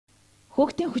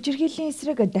Хүүхдийн хүчирхийллийн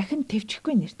эсрэг дахин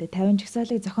төвчөхгүй нэртэй 50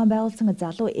 жагсаалыг зохион байгуулсан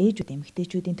залуу ээжүүд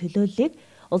эмэгтэйчүүдийн төлөөллийг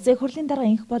улсын хурлын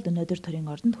дарга инх бол өнөөдөр төрийн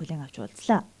ордонд хүлээн авч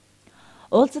уулзлаа.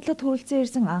 Уулзлаад хүрэлцэн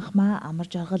ирсэн анхмаа амар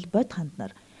жаргал бод ханд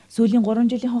нар сүүлийн 3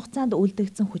 жилийн хугацаанд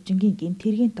үлдэгдсэн хүчингийн гэмт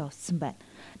хэргэнтэй уссан байна.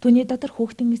 Түүний дотор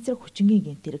хүүхдийн эсрэг хүчингийн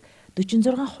гэмт хэрэг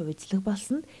 46% эзлэх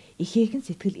болсонд ихээхэн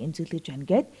сэтгэл эмзэглэж байна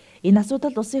гэд энэ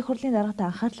асуудалд улсын хурлын даргатай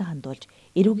анхаарлаа хандуулж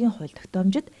эрүүгийн хууль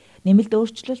тогтоомжид нэмэлт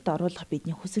өөрчлөлт оруулах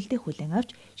бидний хүсэлтийг хүлээн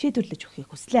авч шийдвэрлэж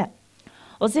өгөхийг хүслээ.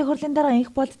 Улсын хурлын дарга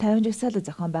инх болд 50 жагсаал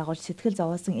зохион байгуулж сэтгэл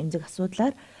зовоосон эмзэг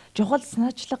асуудлаар чухал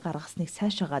санаачлаг гаргасныг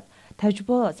сайшаагаад тавьж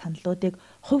буй саналуудыг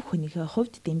хувь хүнийхээ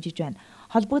хувьд дэмжиж байна.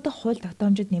 Холбогдох хууль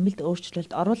тогтоомжид нэмэлт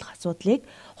өөрчлөлт оруулах асуудлыг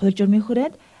хууль журмын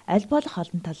хүрээнд аль болох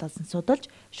олон талаас нь судалж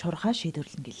шуурхаа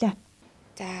шийдвэрлэнэ гэлээ.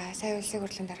 За сая улсын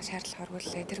хурлын дарга шаардлага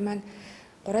оргууллаа. Тэр маань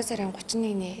 3 сарын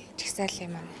 31-ний жагсаалын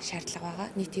маань шаардлага байгаа.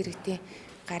 Нийт иргэдийн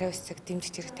гарын үсэг,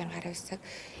 дэмжигч иргэдийн гарын үсэг.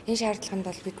 Энэ шаардлаганд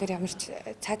бол бид нар ямар ч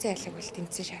цаазын айлыг бол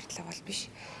тэмцсэн шаардлага бол биш.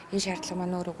 Энэ шаардлага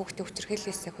маань өөрөө хүүхдийн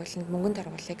хүчирхийллээс хуулинд мөнгөнд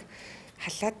оруулалтыг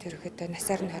халаад ерөөхдөө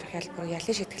насаар нь хорих ялбар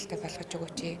ялын шийтгэлтэй болгож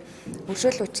өгөөч.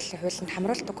 Өршөөл үйлчлэлийн хуулинд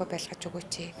хамруулдаггүй байлгаж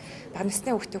өгөөч. Бага насны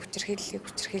хүүхдийн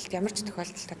хүчирхийлэлд ямар ч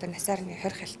тохиолдолд одоо насаар нь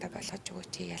хорих ялтай болгож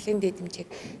өгөөч. Ялын дэдэмжийг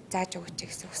зааж өгөөч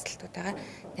гэсэн хүсэлтүүд байгаа.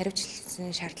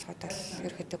 Наривчлсан шаардлагууд бол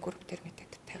ерөөхдөө групп дээр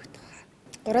мэдээд тавигдах.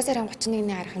 3 сарын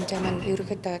 31-ний арга хэмжээ маань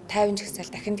ерөөхдөө 50 жагсаал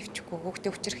дахин төвчгүй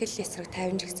хүүхдийн хүчирхийллийн эсрэг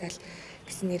 50 жагсаал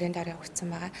гэсэн нэрээр явагдсан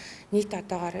байгаа. Нийт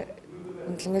одоогоор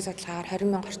үнэлгээ судалгаагаар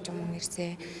 20,000 орчим хүн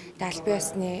ирсэн. Тэгээ аль бие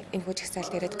усны энэ хүү жагсаал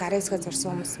дээрээ гарын үсгээ зурсан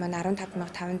хүмүүс маань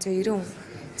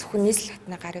 15,590 зөвхөн нийслэл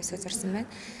хотны гарын үсгээ зурсан байна.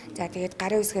 За тэгээд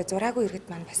гарын үсгээ зураагүй иргэд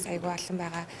маань бас айгүй олон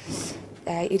байгаа.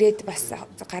 Ирээд бас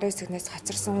гарын үсгнээс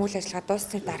хоцорсон үйл ажиллагаа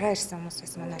дуусны дараа ирсэн хүмүүс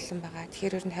бас маань олон байгаа.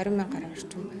 Тэгэхээр ер нь 20,000 гаруй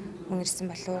орчим хүн ирсэн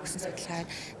болов уу гэсэн судалгаа.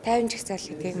 50 жагсаал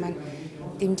гэдгийг маань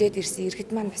дэмжиж ирсэн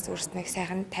иргэд маань бас өөрснөө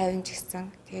сайхан 50 жагсан.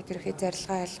 Тэгээд ерөөхдөө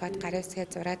зорилгоо ойлгоод гарын үсгээ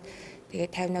зураад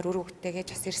тэгээд 50-аар үр хөвгтэйгээ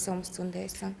бас ирсэн хүмүүс зөндөө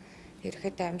байсан.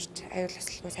 Ерөөхдөө амжилт аюул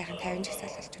ослгүй сайхан 50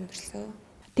 жагсаал болж өндөрлсөн.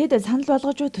 Тэд санал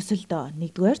болгож буй төсөлдөө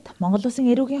 1-дүгээрт Монгол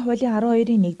Улсын эрүүгийн хуулийн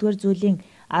 12-ийн 1-р зүйлийн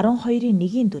 12-ийн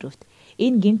 1-ийн 4-т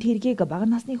энэ гэмт хэргийг бага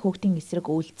насны хүүхдийн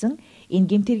эсрэг үйлдсэн энэ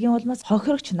гэмт хэргийн улмаас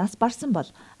хохирогч нас барсан бол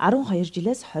 12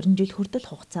 жилээс 20 жил хүртэл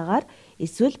хугацаагаар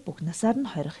эсвэл бүх насаар нь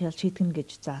хорих ял шийтгэнэ гэж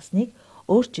заасныг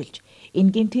өөрчилж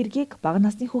энэ гэмт хэргийг бага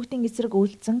насны хүүхдийн эсрэг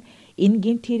үйлдсэн энэ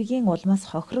гэмт хэргийн улмаас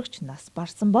хохирогч нас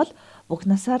барсан бол бүх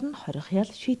насаар нь хорих ял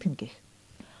шийтгэнэ гэх.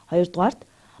 2-дугаарт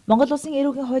Монгол Улсын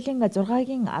эрүүгийн хуулийн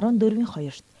 6-гийн 14-ийн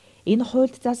 2-т энэ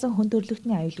хуульд заасан хүн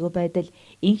төрөлхтний аюулгүй байдал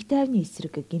инх тайвны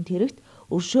эсрэг гэмт хэрэгт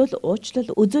өршөөл уучлал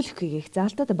үзүүлэх гээх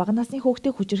заалтад бага насны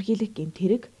хүүхдийг хүчирхийлэх гэмт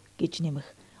хэрэг гэж нэмэх.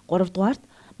 3-дугаарт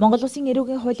Монгол Улсын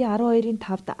эрүүгийн хуулийн 12-ийн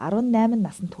 5-д 18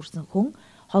 наснд хүрсэн хүн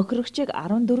хохирогчийг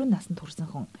 14 наснд хүрсэн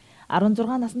хүн 16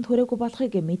 наснд хүрээгүй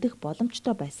болохыг мэдэх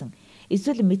боломжтой байсан.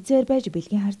 Эсвэл мэдсээр байж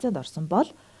бэлгийн харьцаанд орсон бол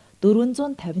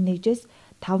 451-ээс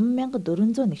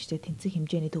 5,401-тэй тэнцэх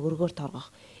хэмжээний төгрөгөөр торгох.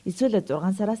 Эсвэл 6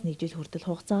 сараас 1 жил хүртэл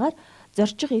хугацаагаар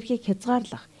зорчих эрхийг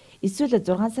хязгаарлах. Эсвэл 6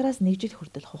 сараас 1 жил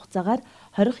хүртэл хугацаагаар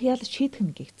хорих ял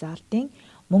шийтгэн гэх заалтын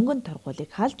мөнгөнд торгуулийг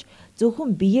халж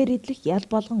зөвхөн биеэр идэх ял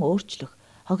болгон өөрчлөх.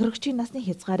 Хохирогчийн насны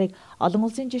хязгаарыг олон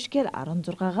улсын жишгээр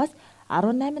 16-аас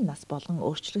 18 нас болгон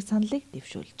өөрчлөх саналыг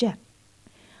дэвшүүлжээ.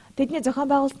 Тэдний зохион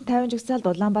байгуулсан 50 жагсаалд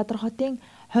Улаанбаатар хотын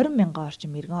 20,000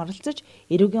 орчим иргэн оролцож,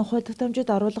 эрүүгийн хууль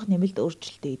тогтоомжид оруулах нэмэлт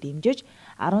өөрчлөлтийг дэмжиж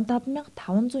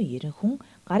 15,590 хүн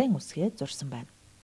гарын үсгээ зурсан байна.